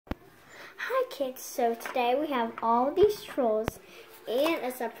kids, so today we have all these trolls and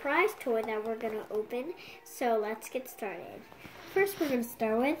a surprise toy that we're going to open. So let's get started. First we're going to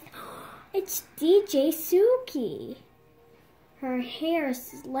start with, it's DJ Suki. Her hair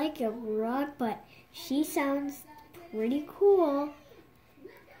is like a rug, but she sounds pretty cool.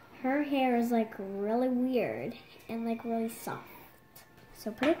 Her hair is like really weird and like really soft.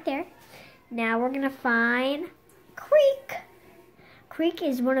 So put it there. Now we're going to find Creek. Creek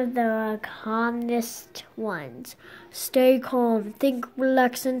is one of the calmest ones. Stay calm, think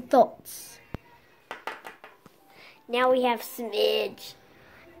relaxing thoughts. Now we have Smidge.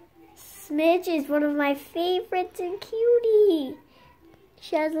 Smidge is one of my favorites and cutie.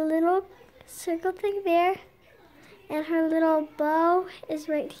 She has a little circle thing there, and her little bow is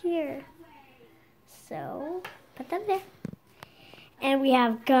right here. So, put them there. And we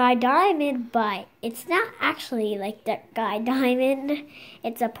have Guy Diamond, but it's not actually like the Guy Diamond.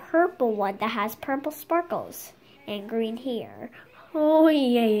 It's a purple one that has purple sparkles and green hair. Oh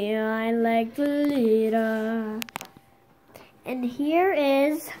yeah, I like glitter. And here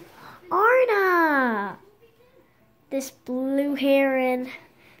is Arna. This blue hair and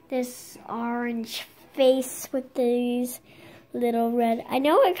this orange face with these little red. I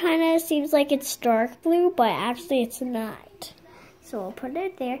know it kind of seems like it's dark blue, but actually it's not. So I'll put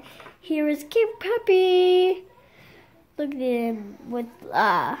it there. Here is Cute Puppy. Look at him with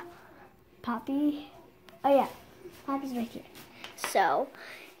Poppy. Oh yeah, Poppy's right here. So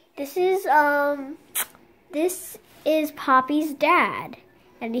this is Poppy's dad,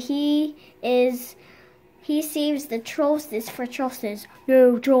 and he saves the trolls for trolls.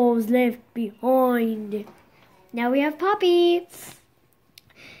 No trolls left behind. Now we have Poppy.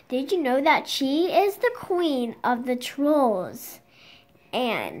 Did you know that she is the queen of the trolls?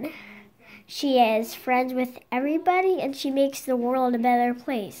 And she is friends with everybody, and she makes the world a better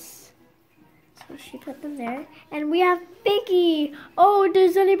place. So she put them there. And we have Biggie. Oh,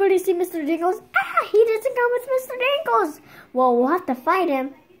 does anybody see Mr. Dingles? Ah, he doesn't come with Mr. Dingles. Well, we'll have to fight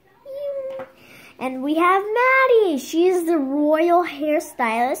him. And we have Maddie. She is the royal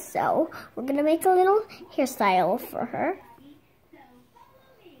hairstylist, so we're going to make a little hairstyle for her.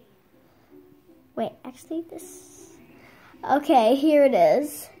 Wait, actually this... Okay, here it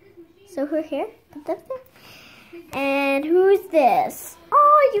is. So her hair, put that there. And who's this?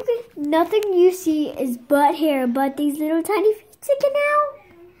 Oh, nothing you see is butt hair, but these little tiny feet sticking out.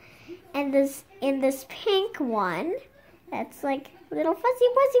 And this pink one, that's like little fuzzy,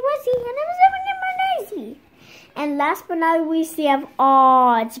 and it was over my noisy. And last but not least, we have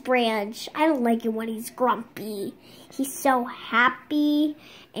it's Branch. I don't like it when he's grumpy. He's so happy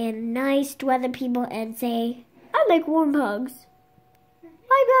and nice to other people and say, I like warm hugs.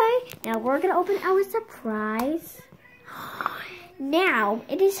 Bye-bye. Now we're going to open our surprise. Now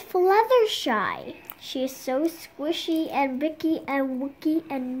it is Fluttershy. She is so squishy and Vicky and Wookie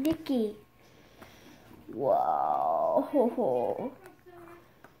and Nikki. Whoa.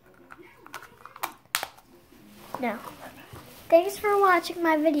 Now, thanks for watching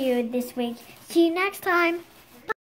my video this week. See you next time.